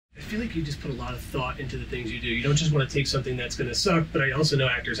feel like you just put a lot of thought into the things you do. You don't just want to take something that's going to suck, but I also know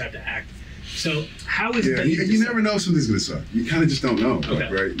actors have to act. So how is that? You never know if something's going to suck. You kind of just don't know, okay.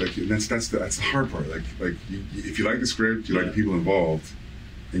 right? Like that's the hard part. Like if you like the script, you like the people involved,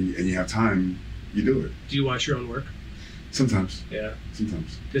 and you have time, you do it. Do you watch your own work? Sometimes. Yeah.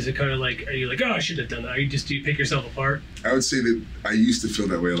 Sometimes. Is it kind of like, are you like, oh, I should have done that? Do you pick yourself apart? I would say that I used to feel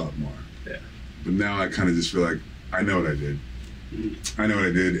that way a lot more. Yeah. But now I kind of just feel like I know what I did. I know what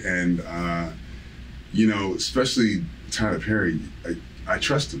I did, and you know, especially Tyler Perry, I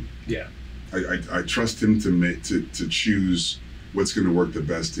trust him. Yeah. I trust him to choose what's going to work the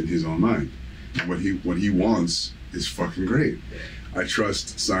best in his own mind. And what he wants is fucking great. Yeah. I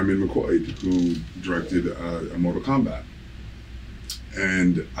trust Simon McQuaid, who directed a Mortal Kombat,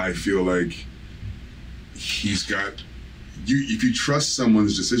 and I feel like he's got you. If you trust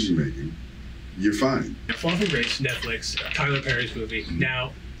someone's decision making, you're fine. Fall from Grace, Netflix, Tyler Perry's movie.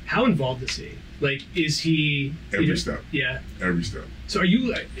 Now, how involved is he? Like, is he every step? Yeah, every step. So, do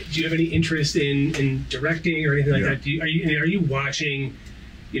you have any interest in directing or anything like that? Are you watching,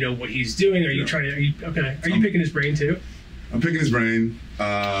 you know, what he's doing? Are you trying to? Are you picking his brain too? I'm picking his brain.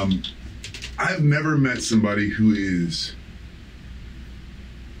 I've never met somebody who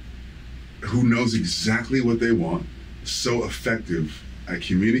knows exactly what they want, so effective at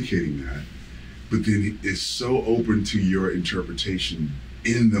communicating that, but then is so open to your interpretation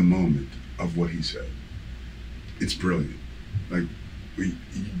in the moment of what he said. It's brilliant. Like,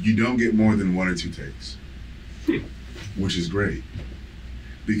 you don't get more than 1 or 2 takes, which is great,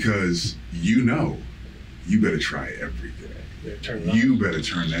 because you know you better try everything. You better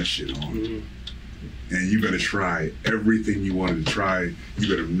turn that shit on. Mm-hmm. And you better try everything you wanted to try. You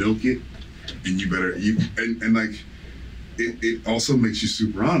better milk it, and you better and like it also makes you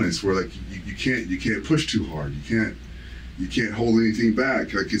super honest, where like you can't push too hard. You can't hold anything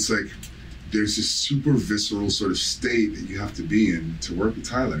back. Like, it's like there's this super visceral sort of state that you have to be in to work with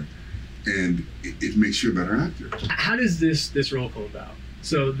Tyler, and it makes you a better actor. How does this role come about?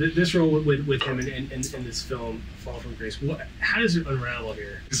 So this role with him in this film, Fall from Grace, how does it unravel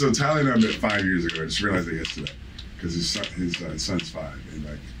here? So Tyler and I met 5 years ago. I just realized that yesterday, because his son's 5, and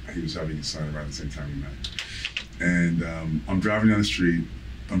like he was having his son around the same time we met. And I'm driving down the street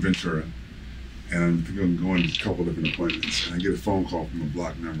on Ventura, and I'm going to a couple different appointments, and I get a phone call from a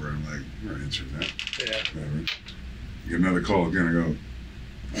blocked number. I'm like, I'm not answering that. Yeah. Whatever. I get another call again. I go, I'm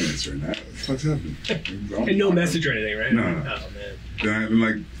not answering that. What the fuck's happening? And no message or anything, right? No. Oh, man. Then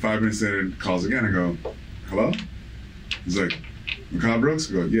like 5 minutes later, it calls again. I go, hello? He's like, Mechad Brooks?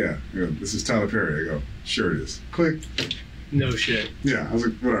 I go, yeah. I go, this is Tyler Perry. I go, sure it is. Click. No shit. Yeah. I was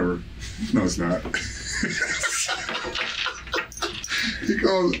like, whatever. No, it's not. He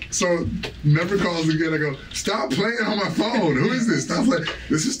calls, so never calls again. I go, stop playing on my phone. Who is this? Stop playing.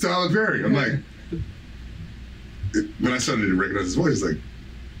 This is Tyler Perry. I'm like, when I started to recognize his voice, like,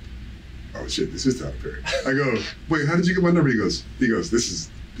 oh shit, this is Tyler Perry. I go, wait, how did you get my number? He goes, this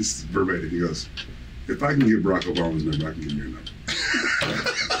is verbatim. He goes, if I can get Barack Obama's number, I can give you your number.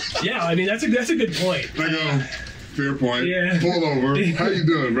 Yeah, I mean, that's a good point. I go, fair point. Yeah. Pull over. How you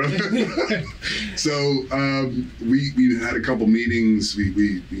doing, brother? So we had a couple meetings.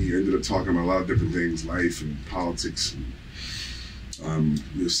 We ended up talking about a lot of different things, life and politics, and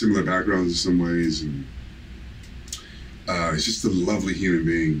similar backgrounds in some ways, and he's just a lovely human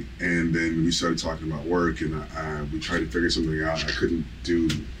being. And then we started talking about work, and we tried to figure something out. I couldn't do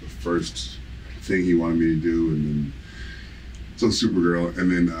the first thing he wanted me to do, and then so Supergirl, and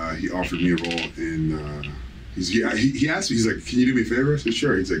then he offered me a role in. He asked me, he's like, can you do me a favor? I said,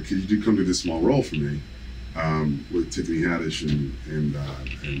 sure. He's like, could you come to this small role for me with Tiffany Haddish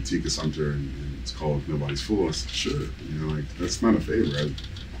and Tika Sumpter, and it's called Nobody's Fool. I said, sure. You know, like, that's not a favor. I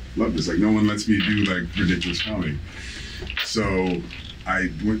love this. Like, no one lets me do like ridiculous comedy. So I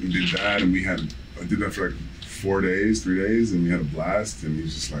went and did that, and I did that for like 3 days, and we had a blast. And he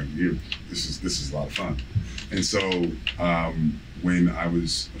was just like, this is a lot of fun. And so when I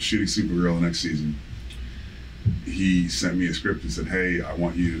was shooting Supergirl the next season, he sent me a script and said, hey, I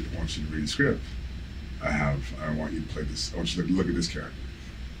want you to read the script. I want you to play this. I want you to look at this character.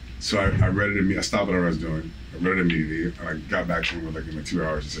 So I read it. I stopped what I was doing. I read it immediately, and I got back to him in like 2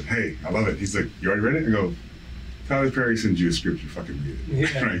 hours and said, hey, I love it. He's like, you already read it? I go, Tyler Perry sends you a script, you fucking read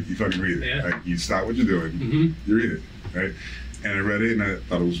it. Yeah. Right? You fucking read it. Yeah. Like, you stop what you're doing, you read it, right? And I read it, and I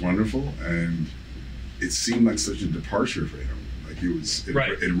thought it was wonderful, and it seemed like such a departure for him. Like,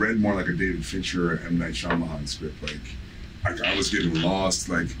 it read more like a David Fincher or M. Night Shyamalan script. Like I was getting lost,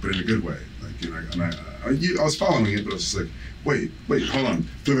 like, but in a good way. Like, you know, and I was following it, but I was just like, wait, hold on,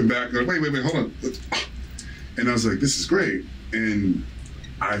 flipping back, like, wait, hold on, and I was like, this is great. And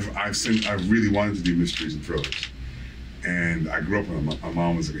I really wanted to do mysteries and thrillers. And I grew up with my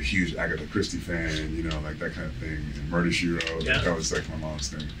mom was like a huge Agatha Christie fan, you know, like that kind of thing. And Murder, She Wrote, like, that was like my mom's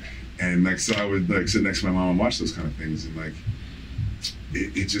thing. And like, so I would like sit next to my mom and watch those kind of things. And like,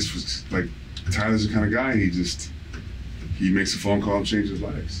 it just was like, Tyler's the kind of guy, he makes a phone call and changes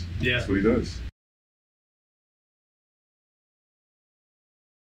lives. Yeah. That's what he does.